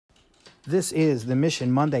This is the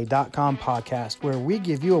MissionMonday.com podcast, where we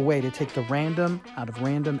give you a way to take the random out of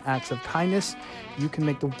random acts of kindness. You can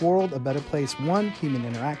make the world a better place, one human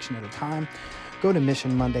interaction at a time. Go to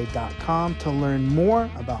MissionMonday.com to learn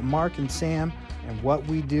more about Mark and Sam and what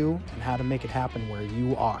we do and how to make it happen where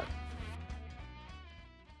you are.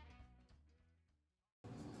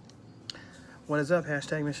 What is up?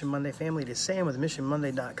 Hashtag Mission Monday family. It is Sam with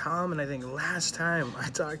MissionMonday.com. And I think last time I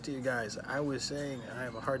talked to you guys, I was saying I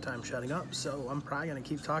have a hard time shutting up. So I'm probably going to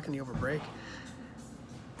keep talking to you over break.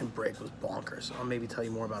 And break was bonkers. I'll maybe tell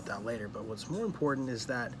you more about that later. But what's more important is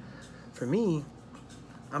that for me,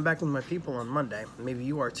 I'm back with my people on Monday. Maybe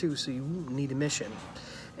you are too. So you need a mission.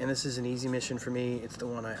 And this is an easy mission for me. It's the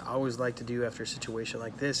one I always like to do after a situation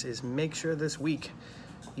like this, is make sure this week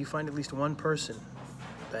you find at least one person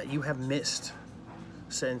that you have missed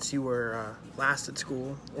since you were last at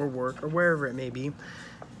school or work or wherever it may be,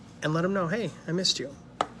 and let them know, hey, I missed you,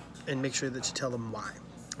 and make sure that you tell them why.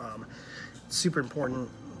 It's super important.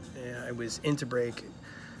 I was into break,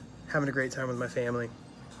 having a great time with my family,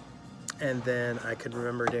 and then I could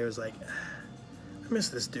remember a day I was like, I miss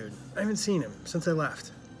this dude. I haven't seen him since I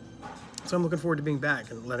left. So I'm looking forward to being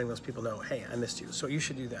back and letting those people know, hey, I missed you. So you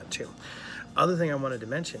should do that too. Other thing I wanted to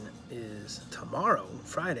mention is tomorrow,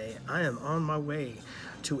 Friday, I am on my way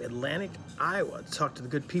to Atlantic, Iowa to talk to the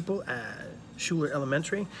good people at Schuler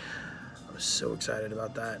Elementary. I'm so excited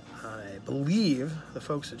about that. I believe the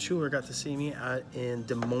folks at Schuler got to see me in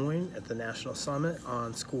Des Moines at the National Summit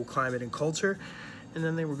on School Climate and Culture. And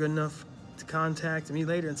then they were good enough to contact me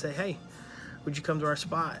later and say, hey, would you come to our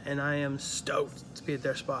spot? And I am stoked to be at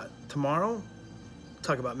their spot. Tomorrow,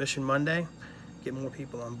 talk about Mission Monday. Get more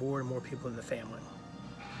people on board, more people in the family.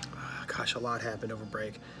 Gosh, a lot happened over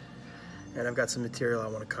break. And I've got some material I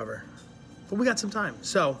want to cover. But we got some time.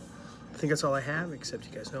 So I think that's all I have, except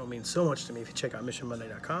you guys know it means so much to me if you check out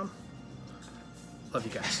MissionMonday.com. Love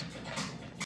you guys.